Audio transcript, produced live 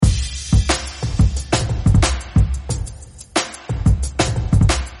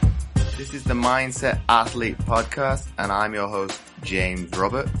the Mindset Athlete podcast, and I'm your host, James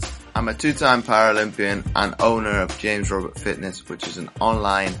Roberts. I'm a two-time Paralympian and owner of James Robert Fitness, which is an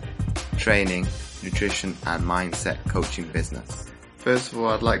online training, nutrition and mindset coaching business. First of all,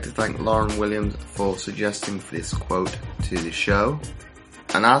 I'd like to thank Lauren Williams for suggesting this quote to the show.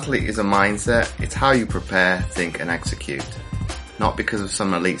 An athlete is a mindset. It's how you prepare, think and execute. Not because of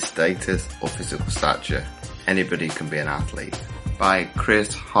some elite status or physical stature. Anybody can be an athlete. By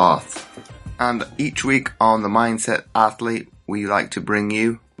Chris Harth. And each week on the Mindset Athlete, we like to bring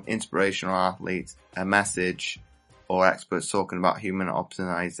you inspirational athletes, a message, or experts talking about human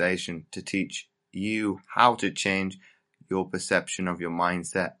optimization to teach you how to change your perception of your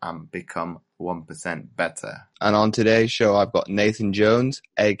mindset and become 1% better. And on today's show, I've got Nathan Jones,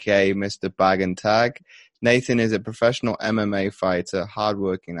 aka Mr. Bag and Tag. Nathan is a professional MMA fighter,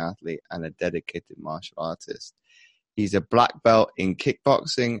 hardworking athlete, and a dedicated martial artist. He's a black belt in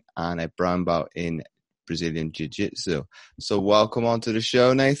kickboxing and a brown belt in Brazilian Jiu-Jitsu. So welcome onto the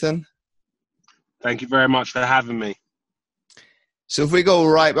show, Nathan. Thank you very much for having me. So if we go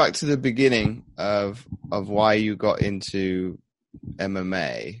right back to the beginning of why you got into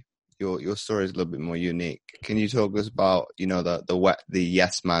MMA, your story is a little bit more unique. Can you talk us about, the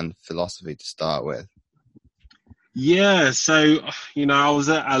yes man philosophy to start with? Yeah, so, I was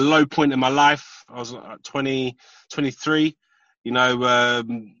at a low point in my life. I was 23,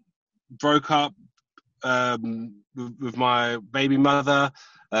 broke up with my baby mother,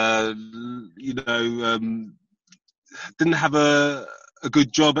 didn't have a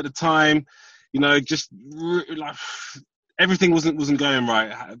good job at the time, just like everything wasn't going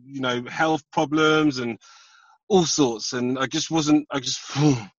right, health problems and all sorts. And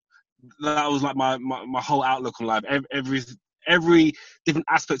that was like my whole outlook on life. Every different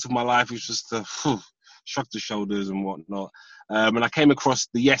aspect of my life was just shrug the shoulders and whatnot. And I came across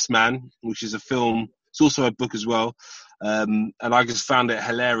The Yes Man, which is a film. It's also a book as well. And I just found it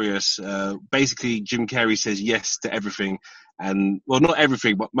hilarious. Basically, Jim Carrey says yes to everything. And, well, not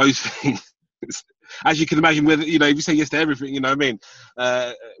everything, but most things. As you can imagine, if you say yes to everything, where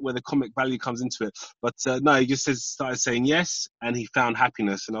the comic value comes into it. But no, he just started saying yes, and he found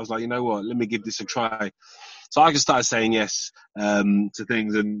happiness. And I was like, you know what, let me give this a try. So I just started saying yes to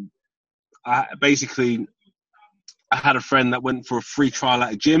things. And I had a friend that went for a free trial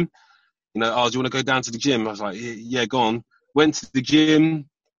at a gym. Do you want to go down to the gym? I was like, yeah, go on. Went to the gym.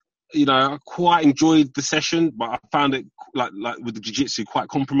 I quite enjoyed the session, but I found it like with the jiu-jitsu quite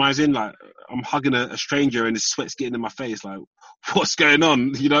compromising. Like I'm hugging a stranger and the sweat's getting in my face. Like, what's going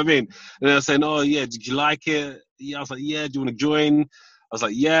on? You know what I mean? And they were saying, oh yeah, did you like it? Yeah, I was like, yeah. Do you want to join? I was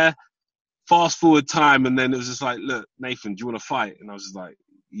like, yeah. Fast forward time, and then it was just like, look, Nathan, do you want to fight? And I was just like,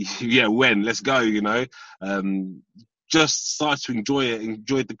 yeah, when? Let's go. Just started to enjoy it.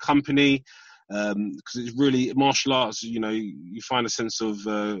 Enjoyed the company. Because it's really martial arts, you find a sense of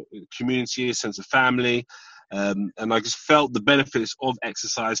community, a sense of family, and I just felt the benefits of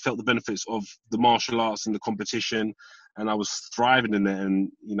exercise, felt the benefits of the martial arts and the competition, and I was thriving in it,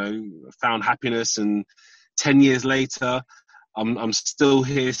 and found happiness. And 10 years later, I'm still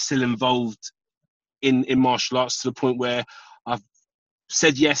here, still involved in martial arts to the point where I've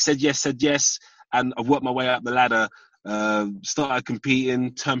said yes, and I've worked my way up the ladder. Started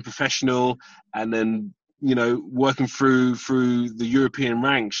competing, turned professional, and then working through the European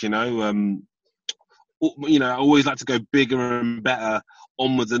ranks. I always like to go bigger and better,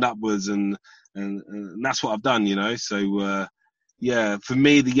 onwards and upwards, and that's what I've done. So for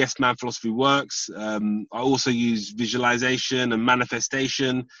me, the yes man philosophy works. I also use visualization and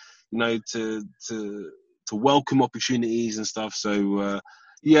manifestation, to welcome opportunities and stuff. So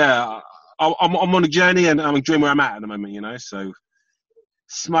I'm on a journey and I'm enjoying where I'm at the moment, so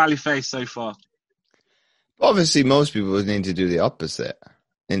smiley face so far. Obviously, most people would need to do the opposite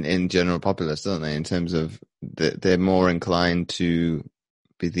in general populace, don't they? In terms of they're more inclined to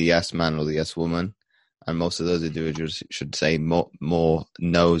be the yes man or the yes woman, and most of those individuals should say more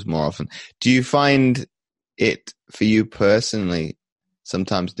no's more often. Do you find it, for you personally,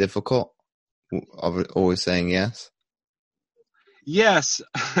 sometimes difficult of always saying yes? Yes.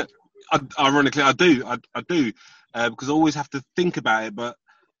 Ironically, I do, because I always have to think about it, but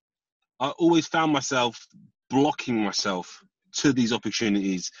I always found myself blocking myself to these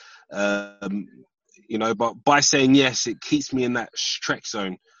opportunities, but by saying yes, it keeps me in that stretch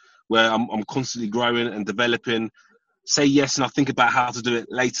zone where I'm constantly growing and developing. Say yes, and I think about how to do it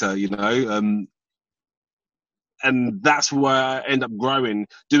later, and that's where I end up growing,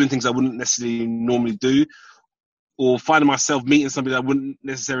 doing things I wouldn't necessarily normally do, or finding myself meeting somebody that I wouldn't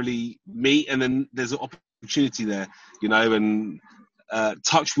necessarily meet, and then there's an opportunity there, and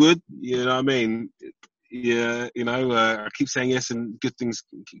touch wood, you know what I mean? Yeah, I keep saying yes and good things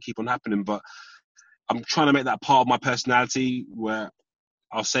keep on happening, but I'm trying to make that part of my personality where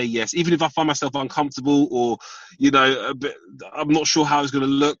I'll say yes, even if I find myself uncomfortable or, a bit, I'm not sure how it's going to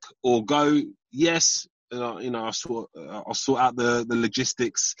look or go. Yes, I'll sort out the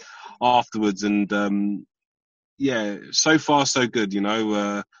logistics afterwards. And so far so good.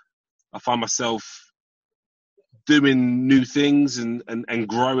 I find myself doing new things and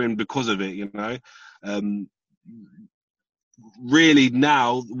growing because of it. Really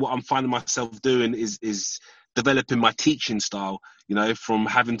now what I'm finding myself doing is developing my teaching style, from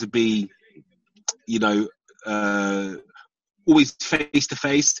having to be, always face to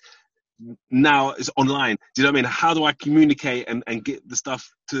face. Now it's online. Do you know what I mean? How do I communicate and get the stuff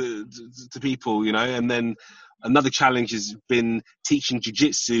to people, And then another challenge has been teaching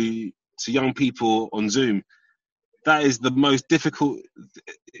jiu-jitsu to young people on Zoom. That is the most difficult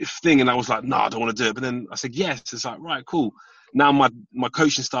thing. And I was like, no, I don't want to do it. But then I said, yes. It's like, right, cool. Now my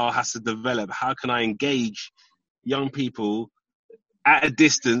coaching style has to develop. How can I engage young people at a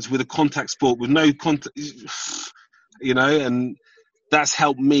distance with a contact sport, with no contact, and that's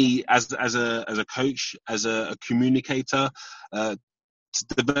helped me as a coach, as a communicator, to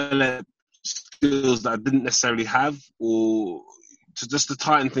develop skills that I didn't necessarily have, or to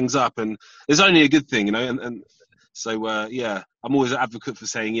tighten things up. And it's only a good thing, and so, I'm always an advocate for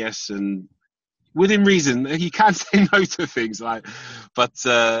saying yes, and within reason. You can say no to things, but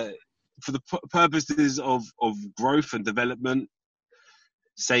for the purposes of growth and development,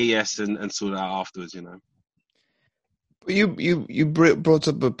 say yes and sort it out afterwards, You brought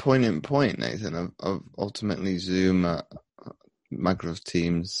up a poignant point, Nathan, of ultimately Zoom, Microsoft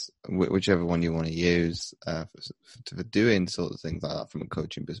Teams, whichever one you want to use, for doing sort of things like that from a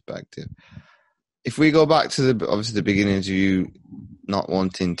coaching perspective. If we go back to the beginnings, you not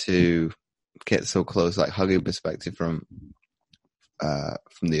wanting to get so close, like hugging perspective from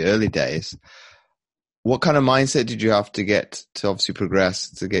the early days, what kind of mindset did you have to get to obviously progress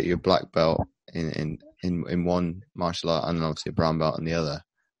to get your black belt in one martial art and then obviously a brown belt in the other?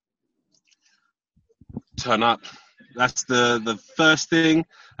 Turn up. That's the first thing,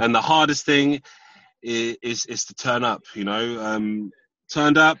 and the hardest thing is to turn up. Turned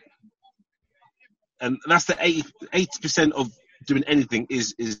up. And that's the 80% of doing anything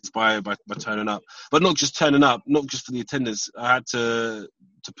is by turning up. But not just turning up, not just for the attendance. I had to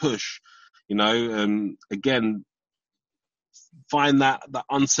push, again, find that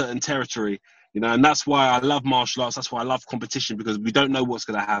uncertain territory, and that's why I love martial arts. That's why I love competition, because we don't know what's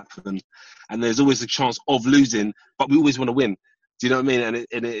going to happen. And there's always a chance of losing, but we always want to win. Do you know what I mean?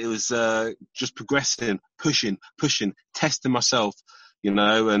 And it was just progressing, pushing, testing myself,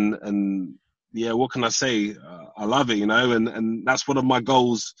 and yeah, what can I say? I love it, and that's one of my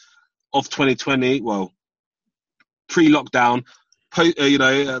goals of 2020. Well, pre-lockdown, but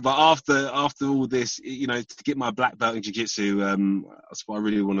after all this, to get my black belt in jiu-jitsu, that's what I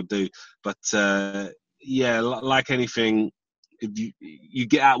really want to do. But like anything, if you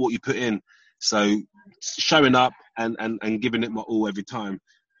get out what you put in, so showing up and giving it my all every time,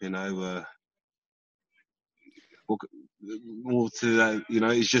 more to that,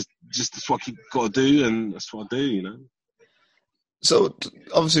 it's just that's what you got to do, and that's what I do, So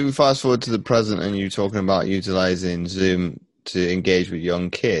obviously we fast forward to the present, and you're talking about utilizing Zoom to engage with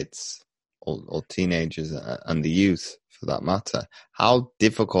young kids or teenagers and the youth for that matter. How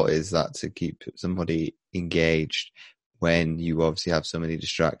difficult is that to keep somebody engaged when you obviously have so many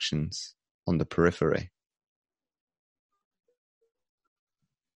distractions on the periphery?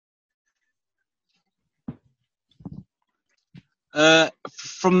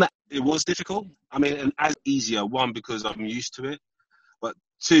 From that, it was difficult. I mean, and as easier, one, because I'm used to it, but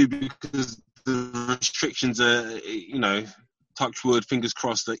two, because the restrictions are, touch wood, fingers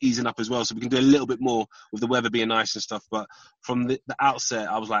crossed, are easing up as well. So we can do a little bit more with the weather being nice and stuff. But from the outset,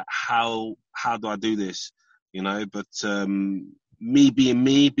 I was like, how do I do this? But me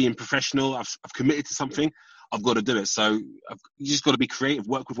being professional, I've committed to something. I've got to do it. So you just got to be creative,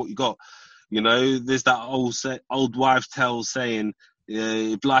 work with what you got. There's that old wives' tale saying,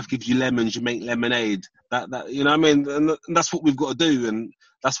 if life gives you lemons, you make lemonade. That and that's what we've got to do, and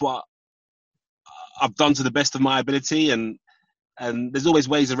that's what I've done to the best of my ability. And there's always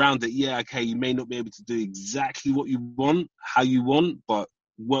ways around it. Yeah, okay, you may not be able to do exactly what you want, how you want, but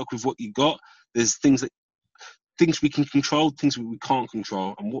work with what you got. There's things we can control, things we can't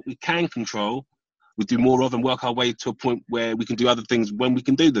control, and what we can control, we do more of, and work our way to a point where we can do other things when we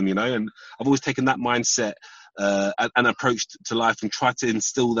can do them, And I've always taken that mindset an approach to life, and try to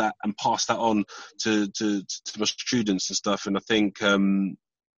instill that and pass that on to my students and stuff. And I think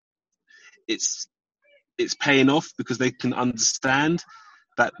it's paying off, because they can understand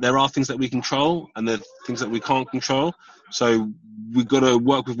that there are things that we control and there are things that we can't control. So we've got to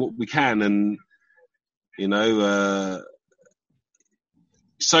work with what we can. And,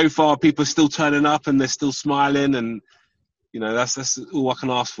 so far people are still turning up and they're still smiling, and, that's all I can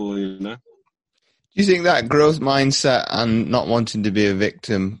ask for, Do you think that growth mindset and not wanting to be a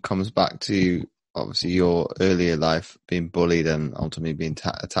victim comes back to, obviously, your earlier life, being bullied and ultimately being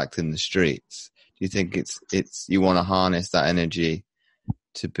attacked in the streets? Do you think it's you want to harness that energy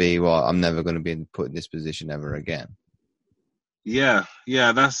to be, well, I'm never going to be put in this position ever again? Yeah,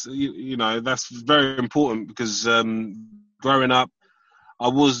 that's that's very important, because growing up,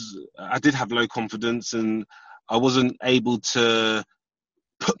 I did have low confidence, and I wasn't able to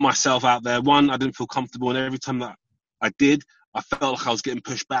put myself out there. One, I didn't feel comfortable, and every time that I did, I felt like I was getting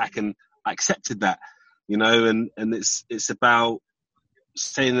pushed back, and I accepted that, and it's about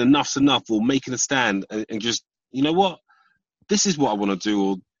saying enough's enough, or making a stand, and just, you know what, this is what I want to do,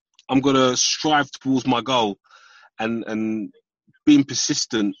 or I'm going to strive towards my goal, and being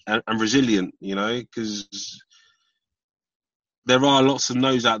persistent and resilient, because there are lots of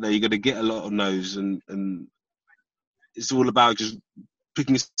no's out there. You're going to get a lot of no's, and it's all about just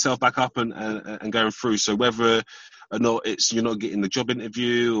picking yourself back up and going through. So whether or not you're not getting the job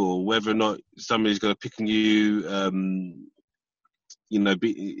interview, or whether or not somebody's going to pick on you,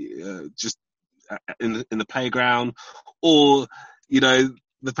 just in the playground, or the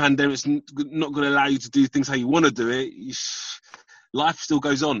pandemic's not going to allow you to do things how you want to do it. Life still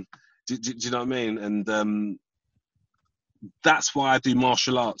goes on. Do you know what I mean? And that's why I do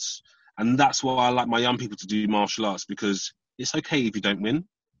martial arts, and that's why I like my young people to do martial arts, because it's okay if you don't win.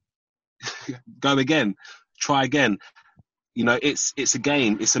 Go again, try again. It's a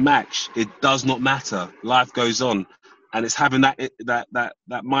game, it's a match. It does not matter. Life goes on, and it's having that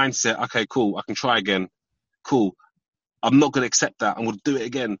mindset. Okay, cool. I can try again. Cool. I'm not going to accept that. I'm going to do it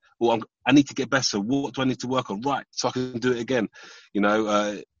again. Or I need to get better. What do I need to work on? Right, so I can do it again.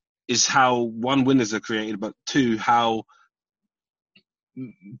 Is how, one, winners are created, but two, how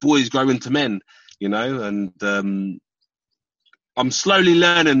boys grow into men. And I'm slowly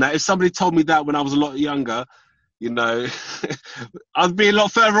learning that. If somebody told me that when I was a lot younger, I'd be a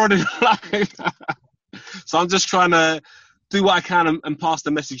lot further on in life. So I'm just trying to do what I can and pass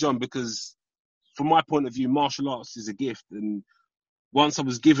the message on, because from my point of view, martial arts is a gift. And once I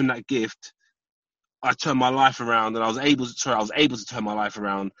was given that gift, I turned my life around, and I was able to turn my life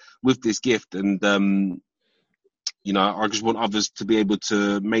around with this gift. And, I just want others to be able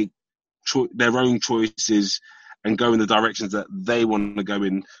to make their own choices and go in the directions that they want to go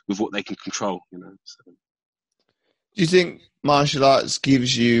in with what they can control, So. Do you think martial arts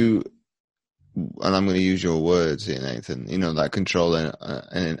gives you, and I'm going to use your words here, Nathan, that control in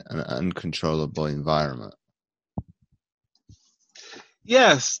an uncontrollable environment?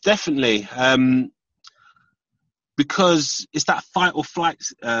 Yes, definitely. Because it's that fight or flight.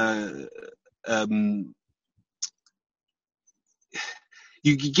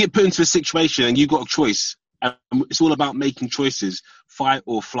 You get put into a situation and you've got a choice. It's all about making choices, fight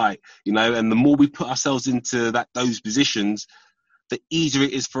or flight, and the more we put ourselves into those positions, the easier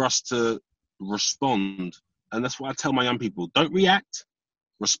it is for us to respond. And that's what I tell my young people: don't react,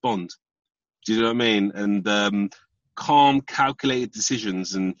 respond. Do you know what I mean? And calm, calculated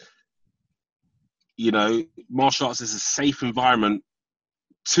decisions. And martial arts is a safe environment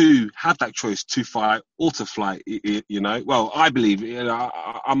to have that choice, to fight or to flight. Well, I believe,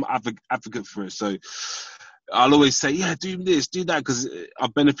 I'm advocate for it. So I'll always say, yeah, do this, do that, because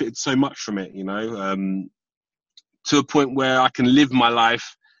I've benefited so much from it. To a point where I can live my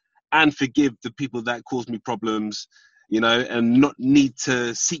life and forgive the people that caused me problems, and not need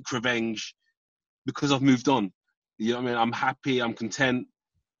to seek revenge, because I've moved on. I'm happy, I'm content,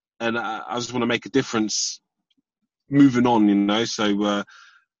 and I just want to make a difference moving on, So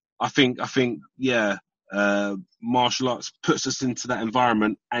I think, yeah, martial arts puts us into that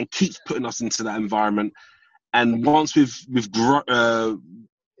environment and keeps putting us into that environment. And once we've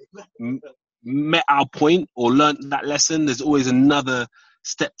met our point or learnt that lesson, there's always another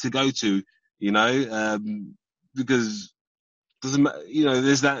step to go to, because doesn't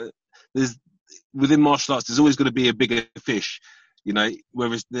matter, there's within martial arts, there's always going to be a bigger fish,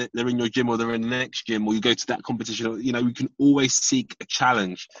 whether it's they're in your gym or they're in the next gym, or you go to that competition, we can always seek a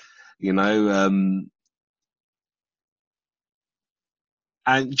challenge, and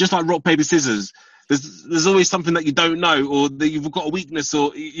just like rock, paper, scissors, there's always something that you don't know, or that you've got a weakness,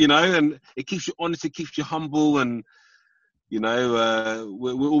 or and it keeps you honest, it keeps you humble, and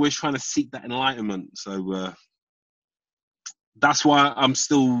we're always trying to seek that enlightenment. So that's why I'm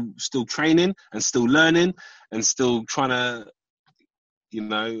still training and still learning and still trying to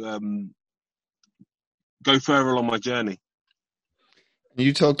go further along my journey.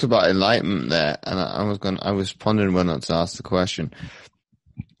 You talked about enlightenment there, and I was pondering whether or not to ask the question.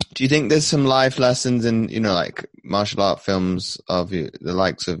 Do you think there's some life lessons in, like martial art films of the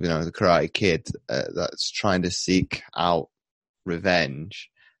likes of, the Karate Kid, that's trying to seek out revenge,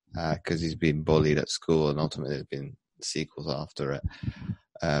 because he's been bullied at school, and ultimately there's been sequels after it,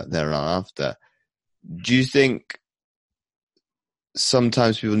 thereafter. Do you think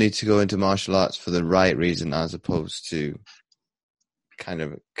sometimes people need to go into martial arts for the right reason, as opposed to kind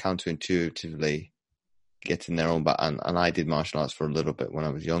of counterintuitively getting their own back? And I did martial arts for a little bit when I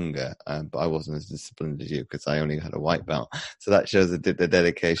was younger, but I wasn't as disciplined as you because I only had a white belt. So that shows the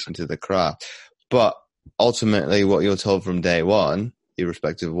dedication to the craft. But ultimately, what you're told from day one,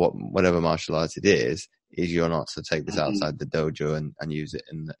 irrespective of whatever martial art it is you're not to take this outside the dojo and use it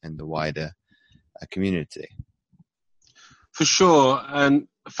in the wider community. For sure. And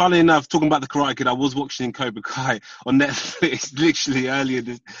funnily enough, talking about the Karate Kid, I was watching Cobra Kai on Netflix literally earlier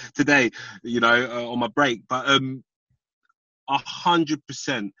today, on my break. But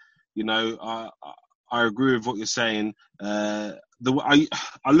 100%, I agree with what you're saying. I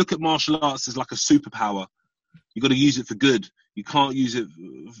look at martial arts as like a superpower. You got to use it for good. You can't use it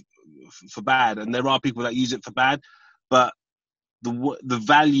for bad. And there are people that use it for bad, but the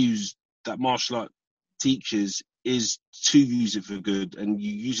values that martial art teaches is to use it for good, and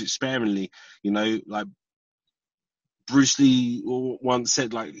you use it sparingly. Like Bruce Lee once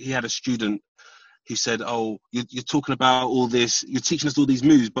said, like he had a student who said, "Oh, you're talking about all this, you're teaching us all these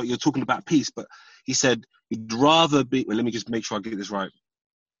moves, but you're talking about peace." But he said, "You'd rather be." Well, let me just make sure I get this right.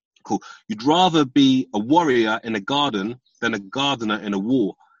 Cool. You'd rather be a warrior in a garden than a gardener in a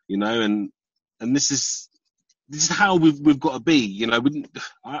war. And this is how we've got to be. I go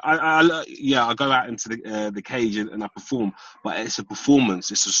out into the cage and I perform, but it's a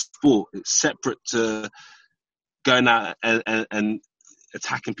performance. It's a sport. It's separate to going out and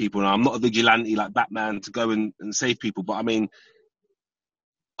attacking people. And I'm not a vigilante like Batman to go and save people, but I mean,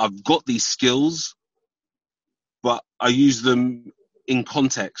 I've got these skills, but I use them in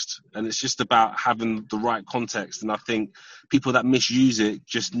context, and it's just about having the right context. And I think people that misuse it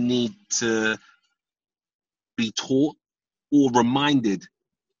just need to be taught or reminded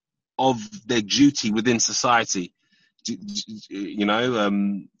of their duty within society,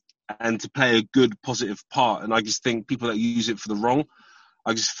 and to play a good, positive part. And I just think people that use it for the wrong,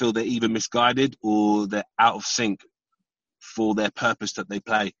 I just feel they're either misguided or they're out of sync for their purpose that they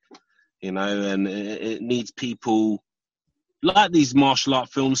play, and it needs people like these martial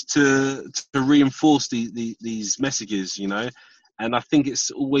art films to reinforce these messages, and I think it's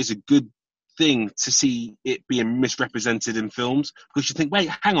always a good thing to see it being misrepresented in films, because you think, wait,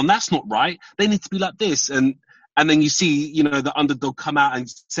 hang on, that's not right. They need to be like this. And then you see, the underdog come out and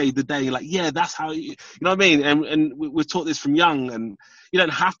save the day. You're like, yeah, that's how, you know what I mean? And we're taught this from young, and you don't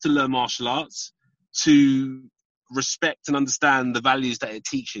have to learn martial arts to respect and understand the values that it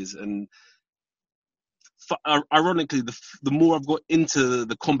teaches. And ironically, the more I've got into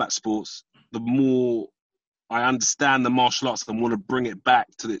the combat sports, the more I understand the martial arts and want to bring it back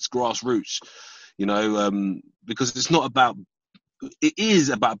to its grassroots, because it's not about, it is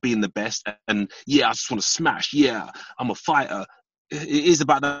about being the best. And yeah, I just want to smash. Yeah, I'm a fighter. It is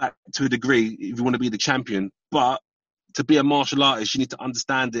about that to a degree if you want to be the champion. But to be a martial artist, you need to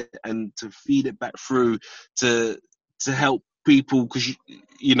understand it and to feed it back through to help people, because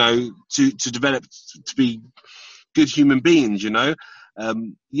to develop to be good human beings.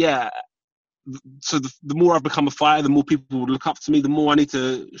 So the more I've become a fighter, the more people would look up to me, the more I need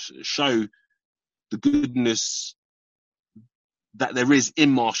to show the goodness that there is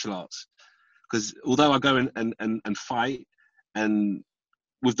in martial arts. Because although I go and fight, and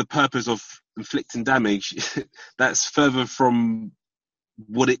with the purpose of inflicting damage, that's further from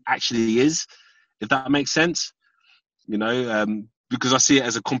what it actually is, if that makes sense. Because I see it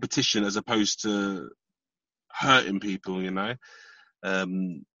as a competition as opposed to hurting people,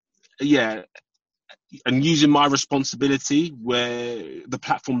 and using my responsibility, where the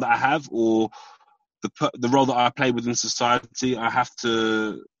platform that I have or the role that I play within society, I have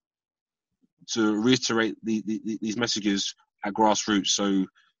to reiterate these messages at grassroots, so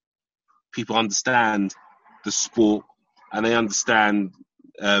people understand the sport and they understand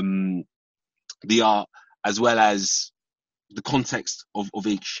the art as well as the context of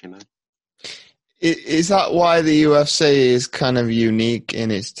each. Is that why the UFC is kind of unique in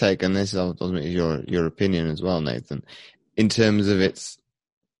its take? And this ultimately is your opinion as well, Nathan, in terms of its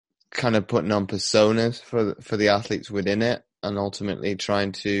kind of putting on personas for the athletes within it, and ultimately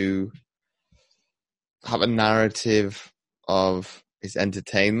trying to have a narrative of its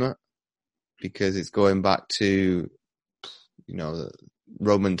entertainment, because it's going back to, the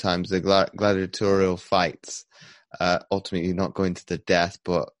Roman times, the gladiatorial fights. Ultimately, you're not going to the death,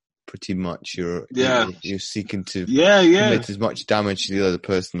 but pretty much you're seeking to commit as much damage to the other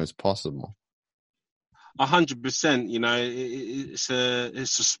person as possible. 100%. It's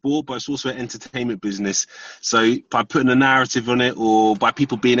a sport, but it's also an entertainment business. So by putting a narrative on it, or by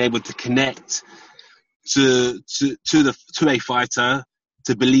people being able to connect to a fighter,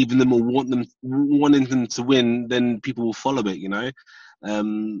 to believe in them or wanting them to win, then people will follow it.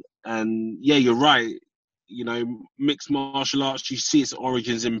 And yeah, you're right. Mixed martial arts, you see its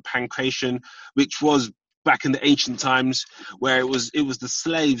origins in pankration, which was back in the ancient times, where it was the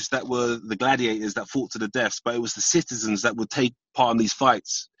slaves that were the gladiators that fought to the death, but it was the citizens that would take part in these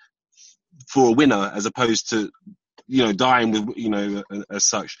fights for a winner, as opposed to dying with as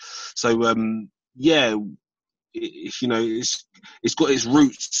such. So it's got its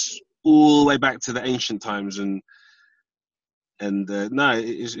roots all the way back to the ancient times, and no,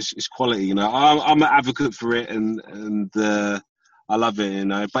 it's quality. I'm an advocate for it, and I love it.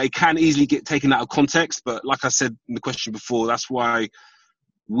 But it can easily get taken out of context. But like I said in the question before, that's why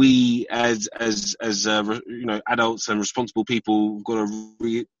we, as adults and responsible people, have got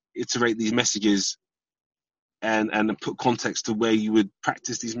to reiterate these messages and put context to where you would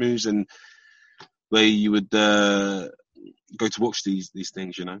practice these moves and where you would go to watch these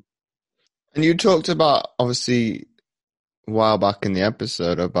things. And you talked about, obviously, a while back in the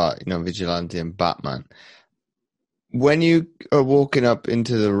episode about Vigilante and Batman. When you are walking up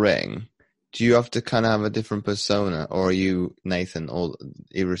into the ring, do you have to kind of have a different persona, or are you Nathan, all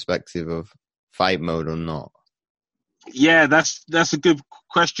irrespective of fight mode or not? Yeah, that's a good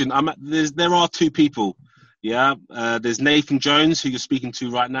question. There are two people. Yeah, there's Nathan Jones, who you're speaking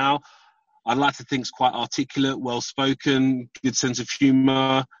to right now. I'd like to think is quite articulate, well spoken, good sense of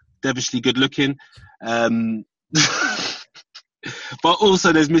humour, devilishly good looking. But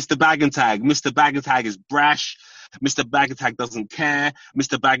also there's Mr. Bag and Tag. Mr. Bag and Tag is brash. Mr. Bag and Tag doesn't care.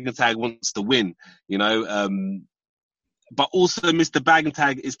 Mr. Bag and Tag wants to win, But also Mr. Bag and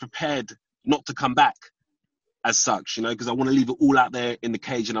Tag is prepared not to come back as such, because I want to leave it all out there in the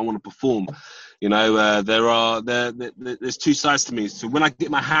cage and I want to perform. There's two sides to me. So when I get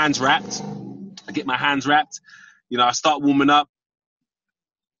my hands wrapped, I start warming up.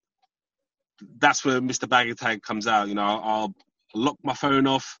 That's where Mr. Bag and Tag comes out. I'll lock my phone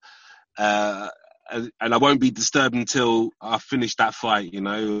off, and I won't be disturbed until I finish that fight.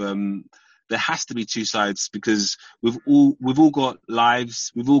 There has to be two sides, because we've all got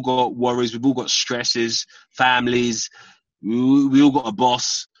lives, we've all got worries, we've all got stresses, families, we all got a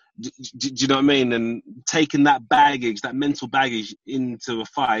boss. Do you know what I mean? And taking that baggage, that mental baggage, into a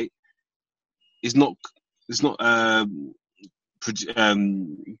fight is not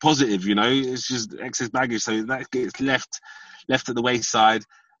positive. It's just excess baggage, so that gets left at the wayside,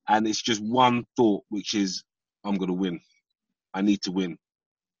 and it's just one thought, which is, I'm gonna win. I need to win.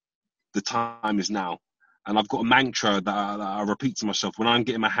 The time is now. And I've got a mantra that I repeat to myself when I'm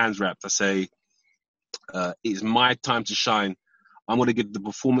getting my hands wrapped. I say, it's my time to shine. I'm going to give the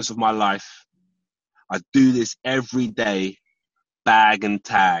performance of my life. I do this every day, Bag and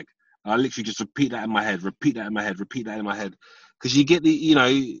Tag. And I literally just repeat that in my head. Because you get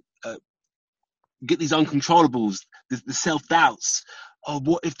get these uncontrollables, the self-doubts. Oh,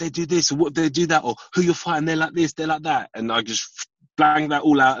 what if they do this, or what if they do that, or who you're fighting, they're like this, they're like that. And I just bang that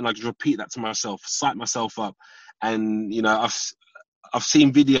all out, and I just repeat that to myself, psych myself up. And I've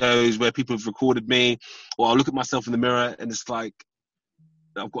seen videos where people have recorded me, or I look at myself in the mirror and it's like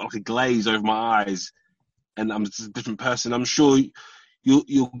I've got like a glaze over my eyes, and I'm just a different person. I'm sure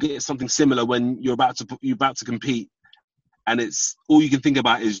you'll get something similar when you're about to compete, and it's all you can think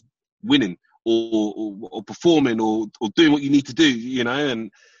about is winning or performing or doing what you need to do,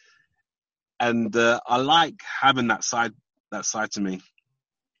 and I like having that side to me,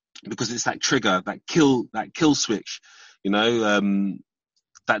 because it's that trigger, that kill switch, that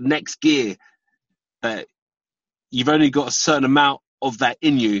next gear, that you've only got a certain amount of that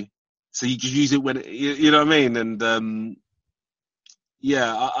in you, so you just use it when you know what I mean. And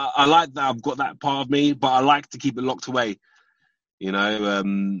I like that I've got that part of me, but I like to keep it locked away,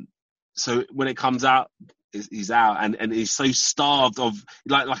 so when it comes out, he's out, and he's so starved of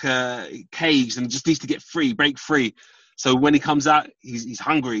like a cage, and just needs to break free. So when he comes out, he's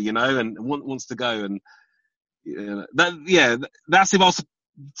hungry, you know, and wants to go. And that's if I was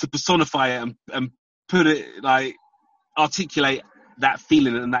to personify it and put it, like, articulate that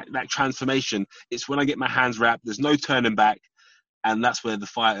feeling and that transformation. It's when I get my hands wrapped, there's no turning back, and that's where the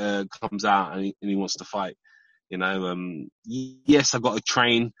fighter comes out and he wants to fight. You know, yes, I've got to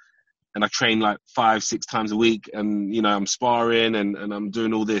train, and I train like 5-6 times a week, and, you know, I'm sparring and I'm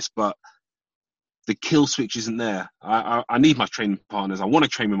doing all this, but the kill switch isn't there. I need my training partners. I want to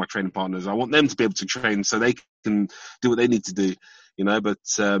train with my training partners. I want them to be able to train so they can do what they need to do, you know. But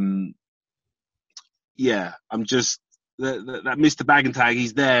I'm just that Mr. Bag and Tag.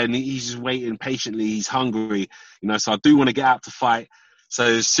 He's there and he's just waiting patiently. He's hungry, you know. So I do want to get out to fight. So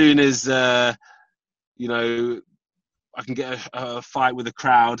as soon as you know, I can get a fight with a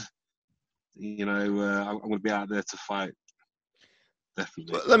crowd, you know, I'm going to be out there to fight.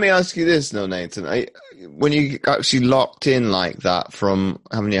 Definitely. Well, let me ask you this, though, Nathan. When you actually locked in like that from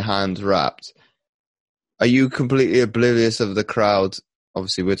having your hands wrapped, are you completely oblivious of the crowd?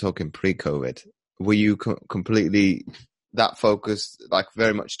 Obviously, we're talking pre-COVID. Were you completely that focused, like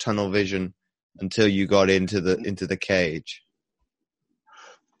very much tunnel vision, until you got into the cage?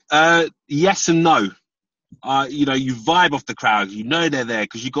 Yes and no. You know, you vibe off the crowd. You know they're there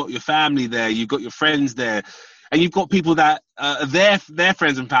because you got your family there, you've got your friends there, and you've got people that are their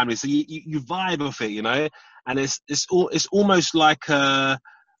friends and family. So you vibe off it, you know. And it's almost like an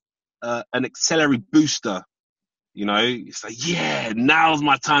auxiliary booster, you know. It's like, yeah, now's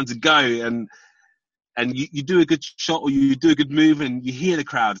my time to go, and you do a good shot or you do a good move, and you hear the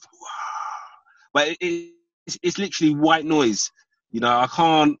crowd. Wow. But it's literally white noise, you know. I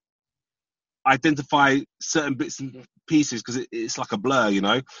can't identify certain bits and pieces because it's like a blur, you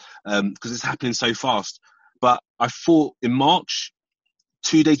know, because it's happening so fast. But I fought in March,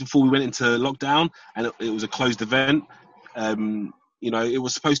 2 days before we went into lockdown, and it was a closed event. You know, it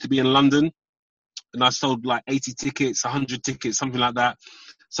was supposed to be in London, and I sold like 80 tickets, 100 tickets, something like that.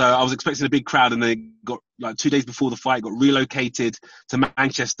 So I was expecting a big crowd, and they got, like, 2 days before the fight, got relocated to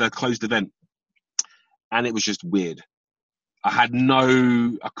Manchester, closed event. And it was just weird. I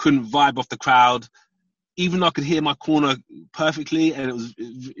couldn't vibe off the crowd, even though I could hear my corner perfectly, and it was,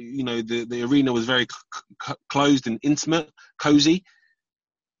 you know, the arena was very closed and intimate, cozy,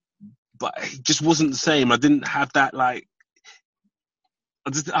 but it just wasn't the same. I didn't have that, like,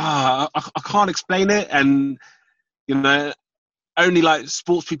 I can't explain it, and, you know, only like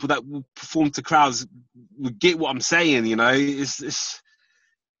sports people that will perform to crowds would get what I'm saying, you know.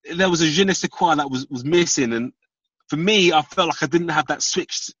 There was a je ne sais quoi that was missing, and for me, I felt like I didn't have that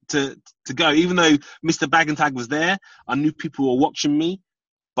switch to go. Even though Mr. Bag and Tag was there, I knew people were watching me,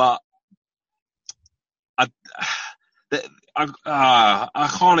 but I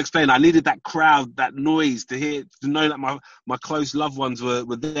can't explain. I needed that crowd, that noise to know that my close loved ones were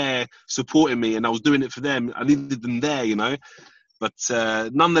there supporting me, and I was doing it for them. I needed them there, you know. But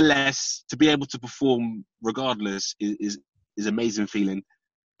nonetheless, to be able to perform regardless is amazing feeling.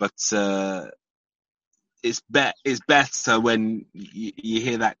 But it's better when you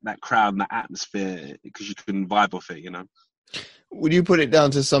hear that crowd and that atmosphere, because you can vibe off it, you know. Would you put it down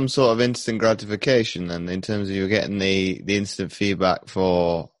to some sort of instant gratification then, in terms of you're getting the instant feedback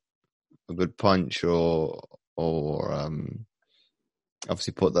for a good punch or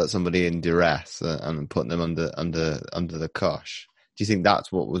obviously put that somebody in duress and putting them under the cosh? Do you think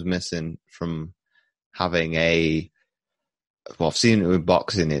that's what was missing from having well, I've seen it with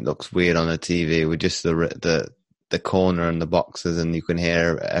boxing. It looks weird on the TV with just the corner and the boxers, and you can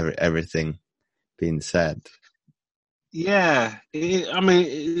hear everything being said. Yeah, I mean,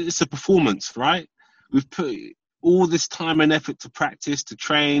 it's a performance, right? We've put all this time and effort to practice, to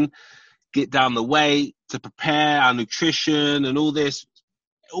train, get down the weight, to prepare our nutrition and all this.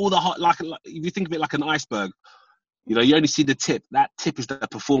 All the hot, like if you think of it like an iceberg, you know, you only see the tip. That tip is the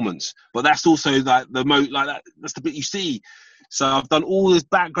performance, but that's also like that's the bit you see. So I've done all this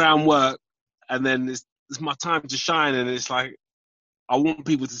background work, and then it's my time to shine, and it's like I want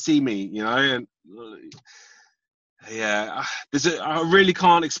people to see me, you know. And yeah, I really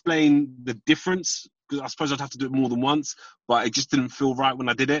can't explain the difference, because I suppose I'd have to do it more than once, but it just didn't feel right when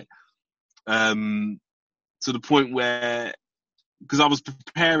I did it. To the point where, because I was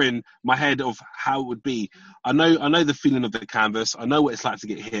preparing my head of how it would be. I know the feeling of the canvas. I know what it's like to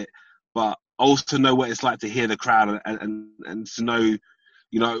get hit, but I also know what it's like to hear the crowd and to know,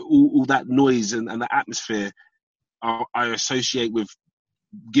 you know, all that noise and the atmosphere I associate with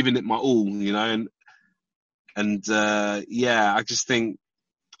giving it my all, you know. And I just think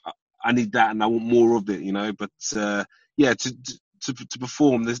I need that, and I want more of it, you know. But to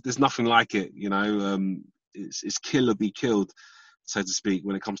perform, there's nothing like it, you know. it's kill or be killed, so to speak,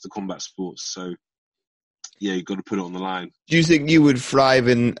 when it comes to combat sports. So yeah, you've got to put it on the line. Do you think you would thrive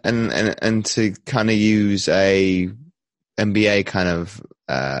in and to kind of use a NBA kind of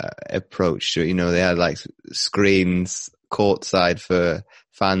approach to it? You know, they had like screens courtside for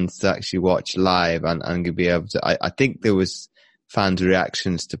fans to actually watch live and be able to. I think there was fans'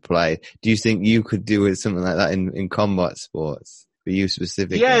 reactions to play. Do you think you could do it something like that in combat sports for you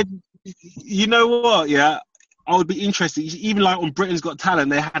specifically? Yeah, you know what? Yeah, I would be interested. Even like on Britain's Got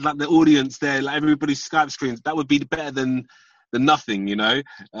Talent, they had like the audience there, like everybody's Skype screens. That would be better than nothing, you know.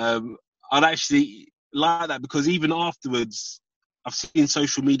 I'd actually like that, because even afterwards, I've seen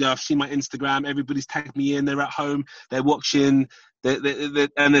social media, I've seen my Instagram, everybody's tagged me in, they're at home, they're watching, and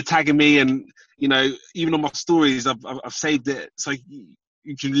they're tagging me, and you know, even on my stories, I've saved it, so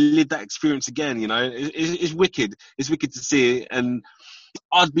you can live that experience again. You know, it's wicked. It's wicked to see it, and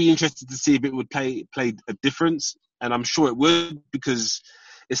I'd be interested to see if it would play a difference, and I'm sure it would, because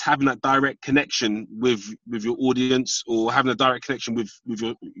it's having that direct connection with your audience, or having a direct connection with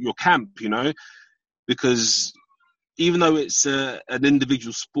your camp. You know, because even though it's an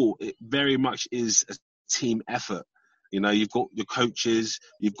individual sport, it very much is a team effort. You know, you've got your coaches,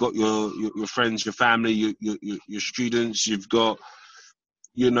 you've got your friends, your family, your students, you've got,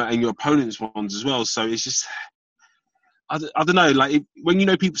 you know, and your opponents' ones as well. So it's just, I don't know, like when you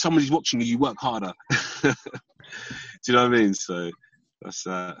know somebody's watching you, you work harder. Do you know what I mean? So that's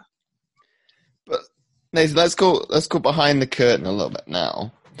that. But Nathan, let's go behind the curtain a little bit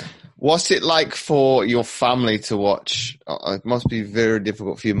now. What's it like for your family to watch? It must be very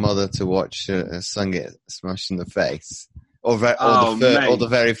difficult for your mother to watch her son get smashed in the face, or the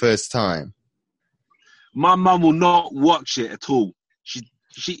very first time. My mum will not watch it at all. She,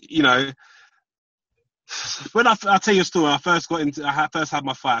 you know, when I'll tell you a story. I first had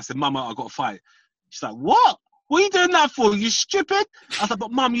my fight. I said, "Mama, I got a fight." She's like, "What? What are you doing that for? You stupid!" I was like,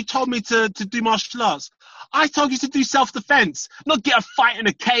 "But Mum, you told me to do martial arts. I told you to do self-defense, not get a fight in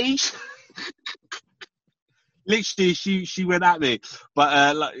a cage." Literally, she went at me,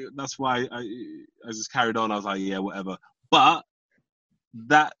 but like, that's why I just carried on. I was like, yeah, whatever. But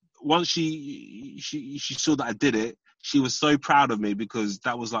that once she saw that I did it, she was so proud of me, because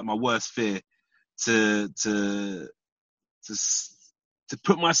that was like my worst fear, to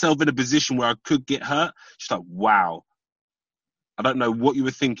put myself in a position where I could get hurt. She's like, wow, I don't know what you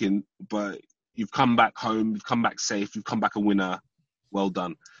were thinking, but you've come back home, you've come back safe, you've come back a winner. Well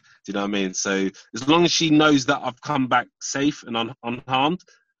done. Do you know what I mean? So as long as she knows that I've come back safe and unharmed,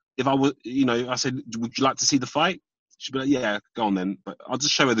 if I would, you know, I said, "Would you like to see the fight?" She'd be like, "Yeah, go on then." But I'll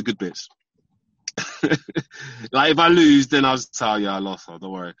just show her the good bits. Like if I lose, then I'll just tell, "Yeah, I lost." Oh,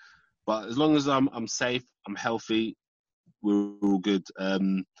 don't worry. But as long as I'm safe, I'm healthy, we're all good.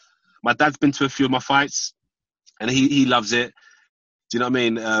 My dad's been to a few of my fights, and he loves it. Do you know what I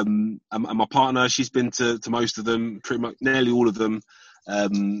mean? And my partner, she's been to most of them, pretty much nearly all of them.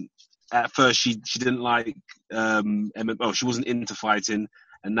 At first, she didn't like MMA. She wasn't into fighting,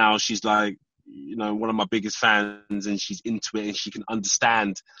 and now she's like, you know, one of my biggest fans, and she's into it, and she can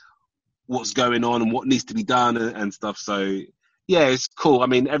understand what's going on and what needs to be done and stuff. So yeah, it's cool. I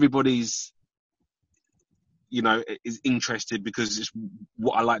mean, everybody's, you know, is interested, because it's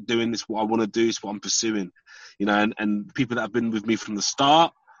what I like doing, it's what I want to do, it's what I'm pursuing, you know, and people that have been with me from the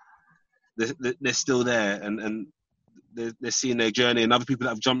start, they're still there, and they're seeing their journey, and other people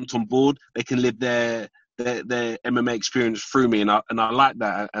that have jumped on board, they can live their MMA experience through me, and I like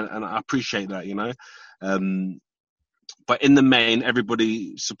that, and I appreciate that, you know. But in the main,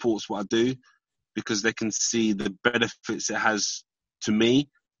 everybody supports what I do, because they can see the benefits it has to me.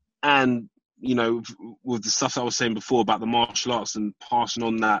 And you know, with the stuff I was saying before about the martial arts and passing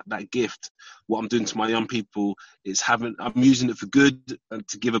on that gift, what I'm doing to my young people is I'm using it for good and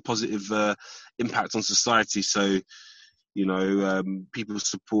to give a positive impact on society. So, you know, people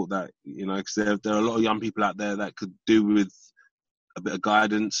support that, you know, because there are a lot of young people out there that could do with a bit of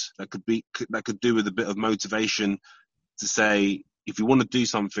guidance, that could do with a bit of motivation to say, if you want to do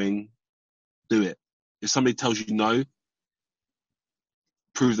something, do it. If somebody tells you no,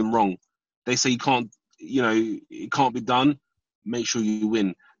 prove them wrong. They say you can't, you know, it can't be done, make sure you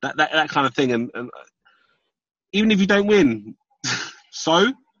win. That kind of thing. And even if you don't win,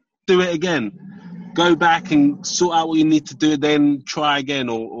 so do it again. Go back and sort out what you need to do, then try again,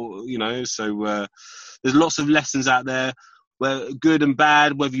 or you know. So there's lots of lessons out there, where good and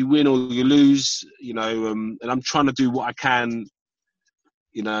bad, whether you win or you lose, you know. And I'm trying to do what I can,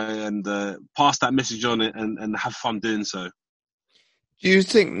 you know, and pass that message on and have fun doing so. Do you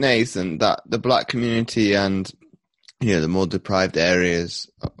think, Nathan, that the black community and the more deprived areas,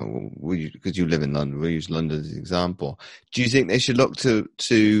 because you live in London, we'll use London as an example. Do you think they should look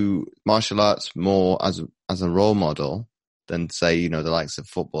to martial arts more as a role model than, say, the likes of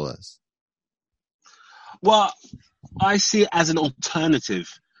footballers? Well, I see it as an alternative.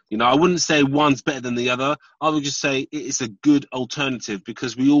 I wouldn't say one's better than the other. I would just say it's a good alternative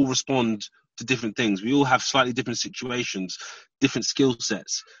because we all respond to different things. We all have slightly different situations, different skill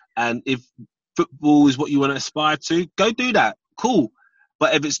sets. And if football is what you want to aspire to, go do that. Cool.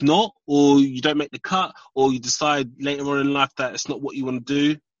 But if it's not, or you don't make the cut, or you decide later on in life that it's not what you want to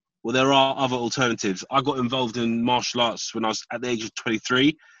do, well, there are other alternatives. I got involved in martial arts when I was at the age of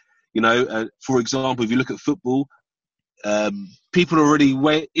 23. For example, if you look at football, people are already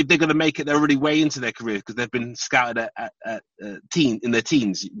if they're going to make it, they're already way into their career because they've been scouted in their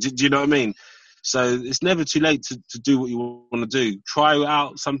teens. Do you know what I mean? So it's never too late to do what you want to do. Try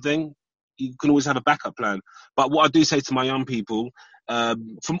out something. You can always have a backup plan. But what I do say to my young people,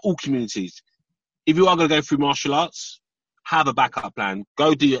 from all communities, if you are going to go through martial arts, have a backup plan.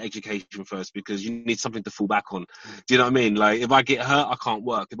 Go do your education first because you need something to fall back on. Do you know what I mean? Like, if I get hurt, I can't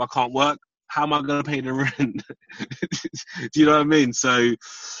work. If I can't work, how am I going to pay the rent? Do you know what I mean? So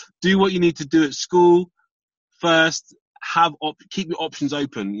do what you need to do at school first. Keep your options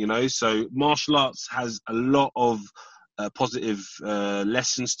open, So martial arts has a lot of positive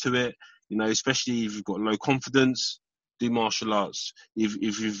lessons to it, especially if you've got low confidence, do martial arts. If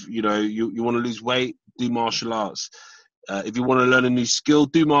you want to lose weight, do martial arts. If you want to learn a new skill,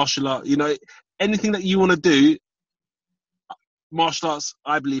 do martial arts. Anything that you want to do, martial arts,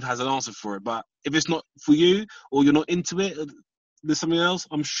 I believe, has an answer for it. But if it's not for you or you're not into it, there's something else,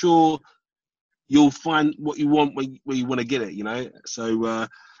 I'm sure you'll find what you want where you want to get it, So,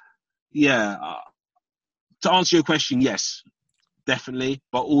 to answer your question, yes, definitely.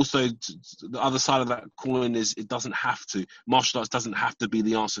 But also, the other side of that coin is it doesn't have to. Martial arts doesn't have to be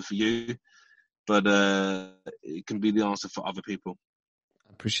the answer for you, but it can be the answer for other people.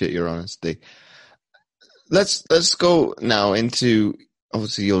 I appreciate your honesty. Let's go now into,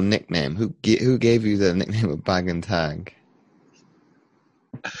 obviously, your nickname. Who gave you the nickname of Bag and Tag?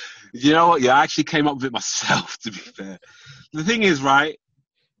 You know what? Yeah, I actually came up with it myself, to be fair. The thing is, right,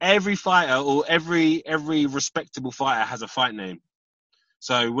 every fighter or every respectable fighter has a fight name.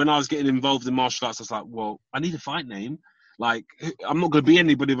 So when I was getting involved in martial arts, I was like, well, I need a fight name. Like, I'm not going to be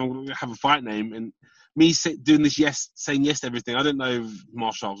anybody if I'm going to have a fight name. And me doing this saying yes to everything, I didn't know if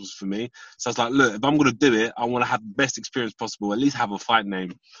martial arts was for me. So I was like, look, if I'm going to do it, I want to have the best experience possible, at least have a fight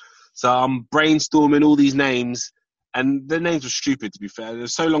name. So I'm brainstorming all these names. And their names were stupid, to be fair. It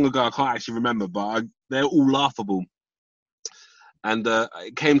was so long ago, I can't actually remember, but they're all laughable. And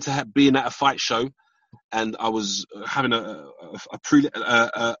it came to being at a fight show, and I was having a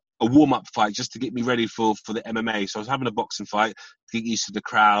warm-up fight just to get me ready for the MMA. So I was having a boxing fight to get used to the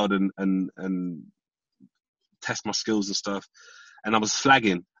crowd and test my skills and stuff. And I was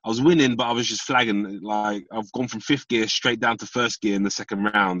flagging. I was winning, but I was just flagging. Like, I've gone from fifth gear straight down to first gear in the second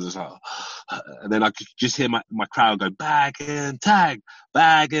round. It was like, and then I could just hear my crowd go, bag and tag,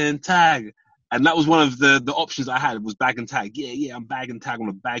 bag and tag. And that was one of the options I had, was bag and tag. Yeah, I'm bag and tag. I'm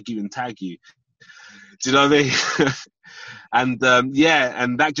going to bag you and tag you. Do you know what I mean?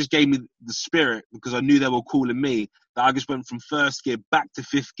 And that just gave me the spirit, because I knew they were calling me, that I just went from first gear back to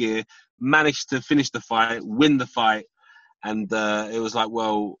fifth gear, managed to finish the fight, win the fight. And it was like,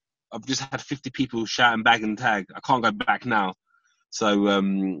 well, I've just had 50 people shouting bag and tag. I can't go back now. So,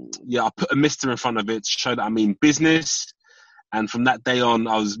 I put a Mr. in front of it to show that I mean business. And from that day on,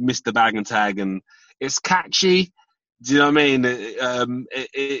 I was Mr. Bag and Tag. And it's catchy. Do you know what I mean?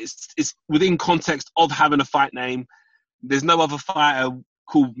 It's within context of having a fight name. There's no other fighter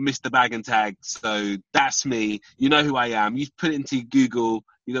called Mr. Bag and Tag. So that's me. You know who I am. You put it into Google,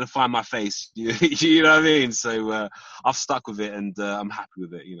 you're going to find my face. You know what I mean? So I've stuck with it, and I'm happy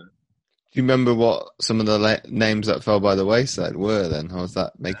with it, Do you remember what some of the names that fell by the wayside were then? How was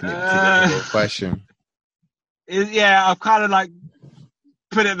that making it a difficult question? I've kind of like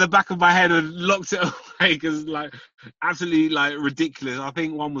put it in the back of my head and locked it away, because like absolutely like ridiculous. I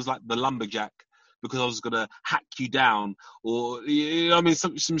think one was like the lumberjack, because I was gonna hack you down, or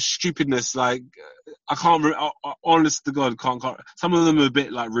some stupidness. Like, I can't. Honest to God, can't. Some of them are a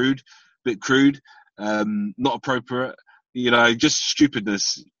bit like rude, a bit crude, not appropriate. Just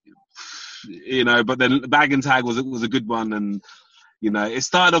stupidness. But then bag and tag was a good one, and it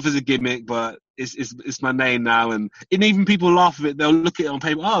started off as a gimmick, but it's my name now, and even people laugh at it. They'll look at it on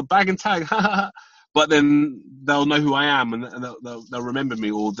paper, oh, bag and tag, but then they'll know who I am, and they'll remember me,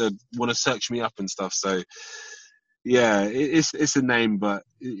 or they'll want to search me up and stuff. So Yeah, it's a name, but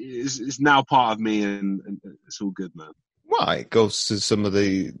it's now part of me, and it's all good, man. Well, it goes to some of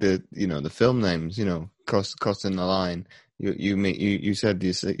the the film names, crossing the line. You said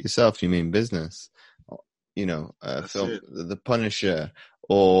yourself, you mean business, That's film, it. The Punisher,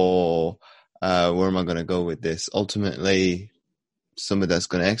 or where am I going to go with this? Ultimately, somebody that's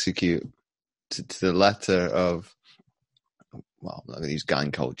going to execute to the letter of, well, I'm not going to use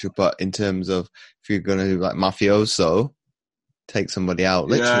gang culture, but in terms of if you're going to do like mafioso, take somebody out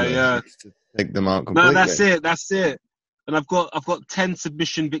Yeah, literally, yeah. it's to take them out No, completely. that's it. And I've got 10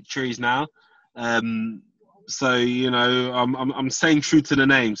 submission victories now. So I'm staying true to the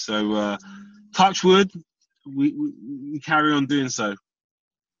name. So touch wood, we carry on doing so.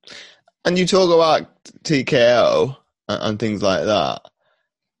 And you talk about TKO and things like that.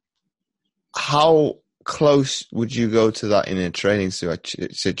 How close would you go to that in a training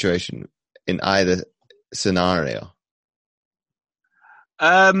situation in either scenario?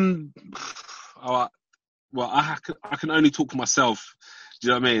 Um, oh, well, I can only talk for myself. Do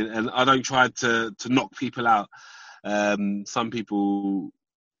you know what I mean? And I don't try to knock people out. Some people,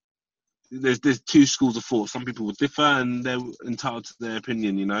 there's two schools of thought. Some people will differ, and they're entitled to their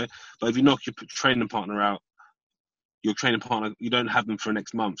opinion. But if you knock your training partner out, your training partner, you don't have them for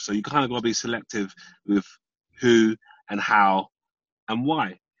next month. So you kind of got to be selective with who and how and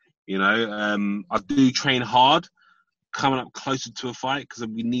why. I do train hard coming up closer to a fight because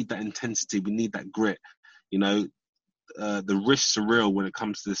we need that intensity, we need that grit. The risks are real when it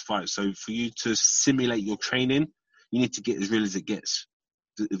comes to this fight. So for you to simulate your training, you need to get as real as it gets,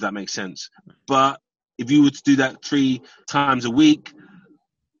 if that makes sense. But if you were to do that 3 times a week,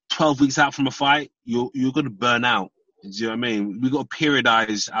 12 weeks out from a fight, you're going to burn out. Do you know what I mean? We've got to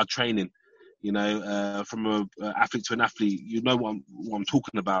periodize our training. From an athlete to an athlete, what I'm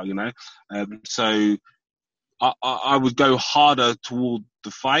talking about. So I would go harder toward the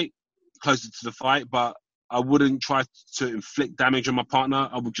fight, closer to the fight, but I wouldn't try to inflict damage on my partner.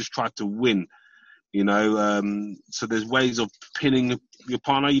 I would just try to win. So there's ways of pinning your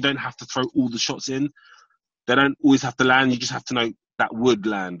partner. You don't have to throw all the shots in. They don't always have to land. You just have to know that would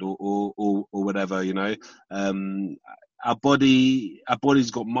land or whatever. Our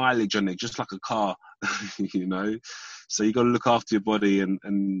body's got mileage on it, just like a car. So you got to look after your body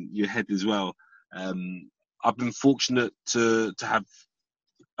and your head as well. I've been fortunate to have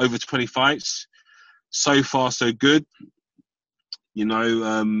over 20 fights. So far, so good. And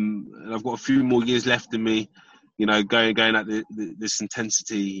I've got a few more years left in me. Going at this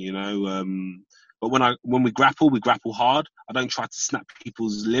intensity. But when we grapple hard. I don't try to snap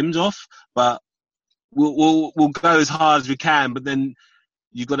people's limbs off, but we'll go as hard as we can. But then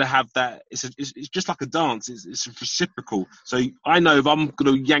you got to have that. It's just like a dance. It's reciprocal. So I know if I'm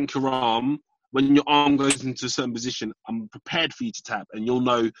going to yank your arm, when your arm goes into a certain position, I'm prepared for you to tap, and you'll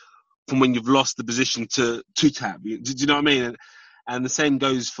know from when you've lost the position to tap. Do you know what I mean? And the same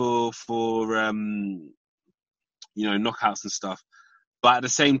goes for knockouts and stuff. But at the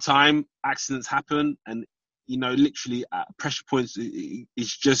same time, accidents happen, and literally at pressure points,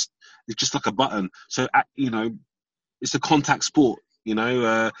 it's just like a button. So it's a contact sport,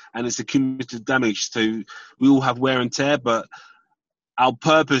 and it's a cumulative damage. So we all have wear and tear, but our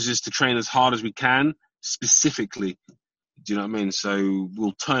purpose is to train as hard as we can, specifically. Do you know what I mean? So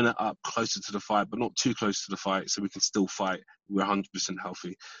we'll turn it up closer to the fight, but not too close to the fight, so we can still fight. We're 100%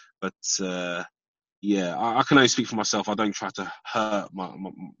 healthy. But yeah, I can only speak for myself. I don't try to hurt my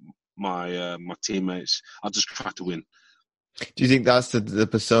teammates. I just try to win. Do you think that's the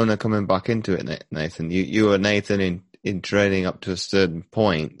persona coming back into it, Nathan? You were Nathan in training up to a certain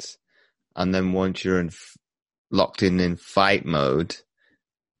point, and then once you're locked in fight mode,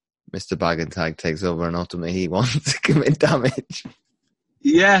 Mr. Bag and Tag takes over, and ultimately he wants to commit damage.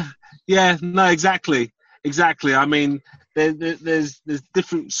 Yeah, no, exactly. I mean, there's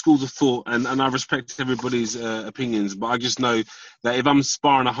different schools of thought, and I respect everybody's opinions, but I just know that if I'm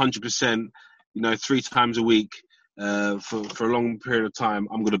sparring 100%, 3 times a week for a long period of time,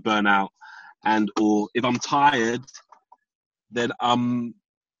 I'm going to burn out, or if I'm tired, then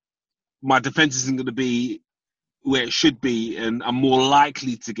my defense isn't going to be where it should be, and I'm more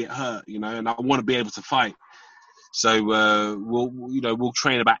likely to get hurt, and I want to be able to fight. So we'll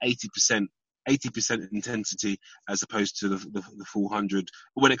train about 80% intensity as opposed to the full 100.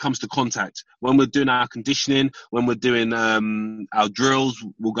 But when it comes to contact, when we're doing our conditioning, when we're doing our drills,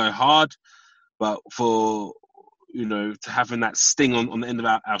 we'll go hard. But for to having that sting on the end of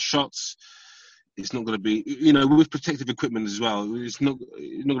our shots, it's not going to be with protective equipment as well. It's not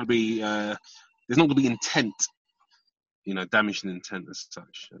going to be there's not going to be intent. Damaging intent as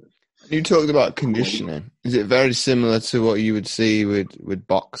such. You talked about conditioning. Is it very similar to what you would see with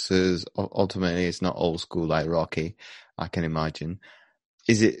boxers? Ultimately, it's not old school like Rocky, I can imagine.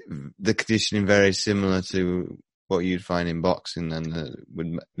 Is it the conditioning very similar to what you'd find in boxing, and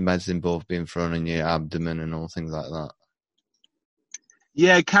with medicine both being thrown in your abdomen and all things like that?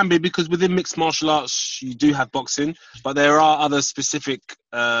 Yeah, it can be, because within mixed martial arts you do have boxing, but there are other specific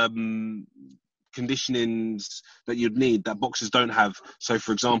conditionings that you'd need that boxers don't have. So,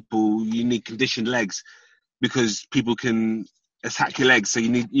 for example, you need conditioned legs because people can attack your legs. So do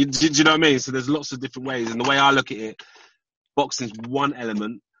you know what I mean? So there's lots of different ways, and the way I look at it, boxing's one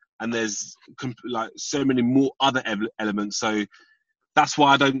element, and there's like so many more other elements. So that's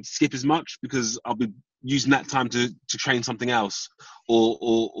why I don't skip as much, because I'll be using that time to train something else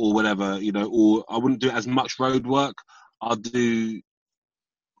or whatever, or I wouldn't do as much road work. I'll do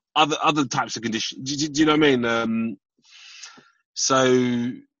other types of conditions. Do you know what I mean? So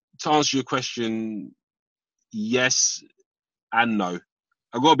to answer your question, yes and no.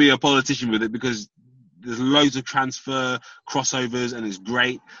 I've got to be a politician with it, because there's loads of transfer crossovers and it's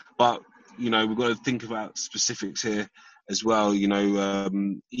great, but we've got to think about specifics here as well.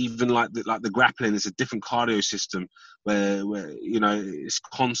 Even like the grappling is a different cardio system where it's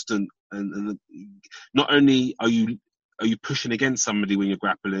constant, and not only are you pushing against somebody when you're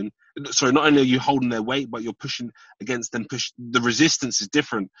grappling, sorry, not only are you holding their weight, but you're pushing against them. The resistance is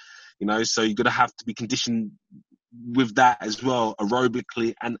different, so you're gonna have to be conditioned with that as well,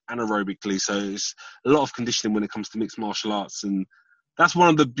 aerobically and anaerobically. So it's a lot of conditioning when it comes to mixed martial arts, and that's one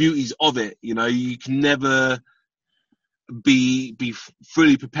of the beauties of it. You can never be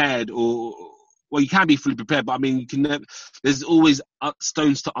fully prepared, or well, you can be fully prepared, but I mean, you can never. There's always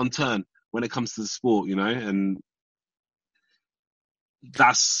stones to unturn when it comes to the sport, and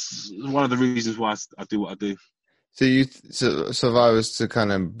that's one of the reasons why I do what I do. So if I was to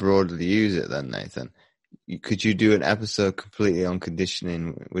kind of broadly use it, then Nathan, could you do an episode completely on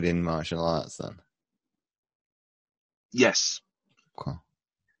conditioning within martial arts then? Yes. Okay.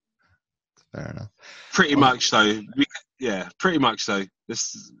 Fair enough. Pretty much so. Yeah, pretty much so.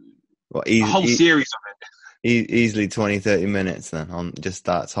 This a whole series of it. Easily 20, 30 minutes then on just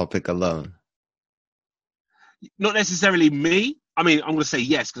that topic alone. Not necessarily me. I mean, I'm going to say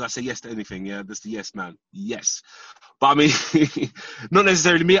yes, because I say yes to anything. Yeah, that's the yes man. Yes. But I mean, not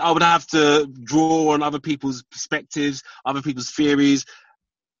necessarily me. I would have to draw on other people's perspectives, other people's theories.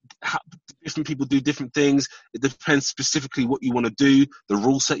 Different people do different things. It depends specifically what you want to do, the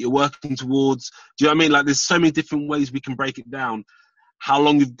rule set you're working towards. Do you know what I mean? Like, there's so many different ways we can break it down. How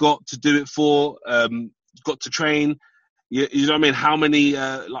long you've got to do it for, got to train. You know what I mean? How many,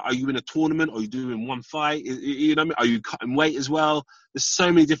 are you in a tournament? Or are you doing one fight? You know what I mean? Are you cutting weight as well? There's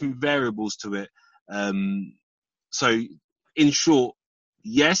so many different variables to it. So in short,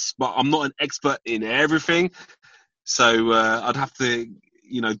 yes, but I'm not an expert in everything. So I'd have to,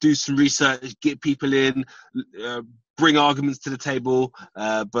 do some research, get people in, bring arguments to the table.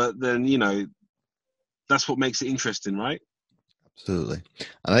 But then, that's what makes it interesting, right? Absolutely.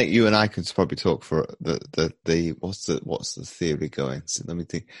 I think you and I could probably talk for the what's the theory going? So let me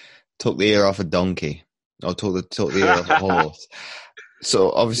think. Took the ear off a donkey, or took the ear off a horse.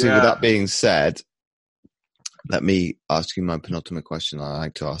 So obviously, with that being said, let me ask you my penultimate question. I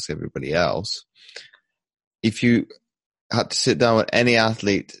like to ask everybody else. If you had to sit down with any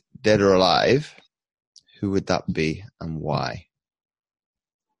athlete, dead or alive, who would that be and why?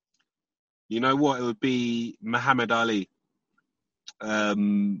 You know what? It would be Muhammad Ali.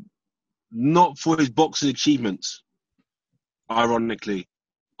 Not for his boxing achievements, ironically,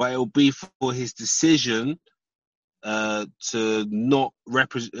 but it will be for his decision to not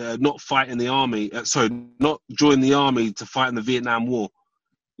fight in the army. Not join the army to fight in the Vietnam War.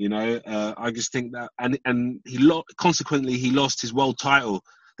 I just think that, and consequently he lost his world title.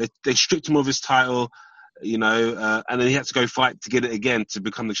 They stripped him of his title, and then he had to go fight to get it again to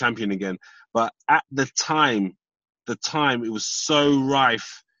become the champion again. But at the time it was so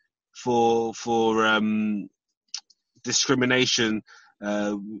rife for discrimination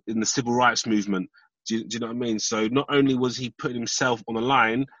in the civil rights movement. Do you know what I mean? So not only was he putting himself on the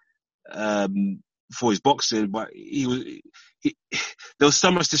line for his boxing, but there was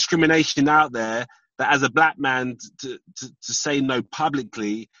so much discrimination out there that as a black man to say no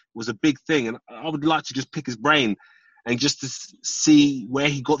publicly was a big thing. And I would like to just pick his brain and just to see where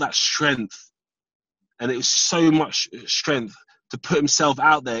he got that strength. And it was so much strength to put himself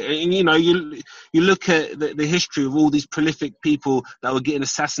out there. And, you look at the history of all these prolific people that were getting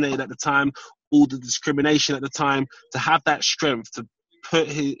assassinated at the time, all the discrimination at the time, to have that strength to put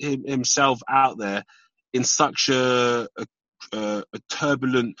himself out there in such a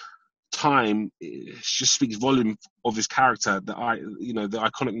turbulent time, it just speaks volume of his character, the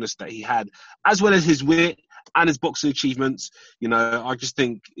iconicness that he had, as well as his wit and his boxing achievements. I just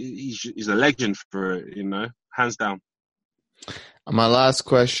think he's a legend for it, hands down. And my last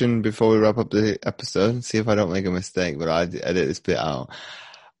question before we wrap up the episode, see if I don't make a mistake, but I edit this bit out,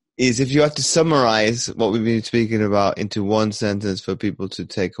 is if you have to summarize what we've been speaking about into one sentence for people to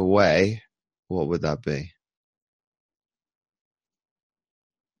take away, what would that be?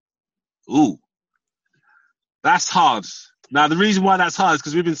 Ooh, that's hard. Now, the reason why that's hard is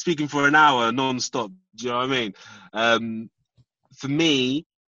because we've been speaking for an hour non-stop. Do you know what I mean? For me,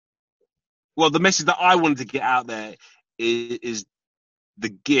 well, the message that I wanted to get out there is the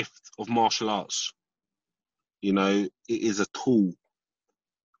gift of martial arts. It is a tool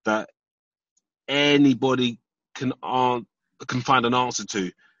that anybody can find an answer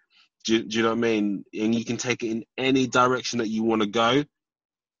to. Do you know what I mean? And you can take it in any direction that you want to go.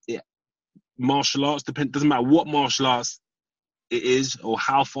 Martial arts doesn't matter what martial arts it is or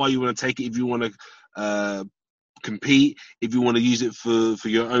how far you want to take it. If you want to compete, if you want to use it for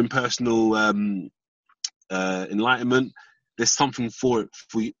your own personal enlightenment, there's something for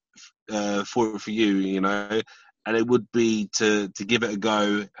you, and it would be to give it a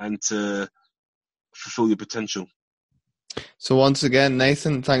go and to fulfill your potential. So once again,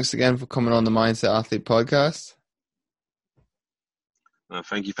 Nathan, thanks again for coming on the Mindset Athlete podcast.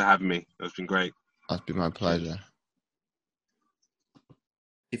 Thank you for having me. That's been great. That's been my pleasure.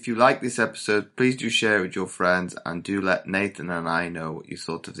 If you like this episode, please do share it with your friends, and do let Nathan and I know what you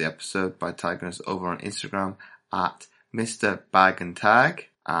thought of the episode by tagging us over on Instagram at Mr. Bag and Tag,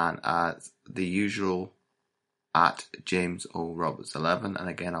 and as the usual at James O. Roberts 11. And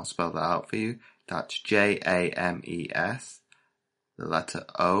again, I'll spell that out for you. That's JAMES, the letter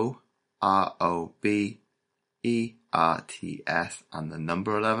O, ROBERTS, and the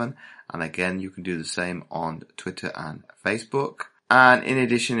number 11. And again, you can do the same on Twitter and Facebook. And in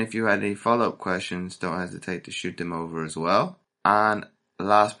addition, if you had any follow-up questions, don't hesitate to shoot them over as well. And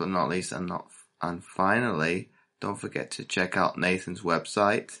last but not least, and finally, don't forget to check out Nathan's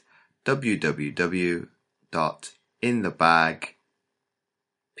website,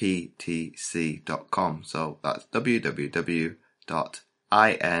 www.inthebagptc.com. So that's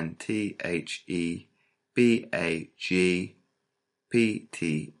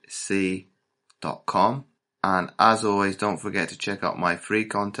www.inthebagptc.com. And as always, don't forget to check out my free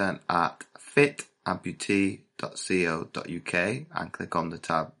content at fitamputee.co.uk and click on the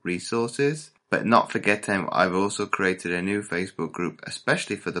tab Resources. But not forgetting, I've also created a new Facebook group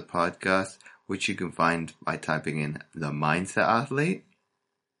especially for the podcast, which you can find by typing in The Mindset Athlete.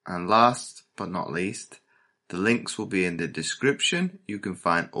 And last but not least, the links will be in the description. You can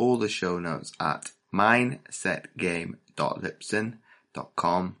find all the show notes at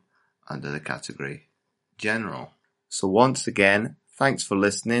mindsetgame.libsyn.com under the category General. So once again, thanks for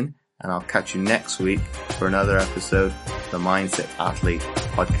listening, and I'll catch you next week for another episode of the Mindset Athlete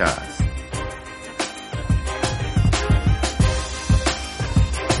podcast.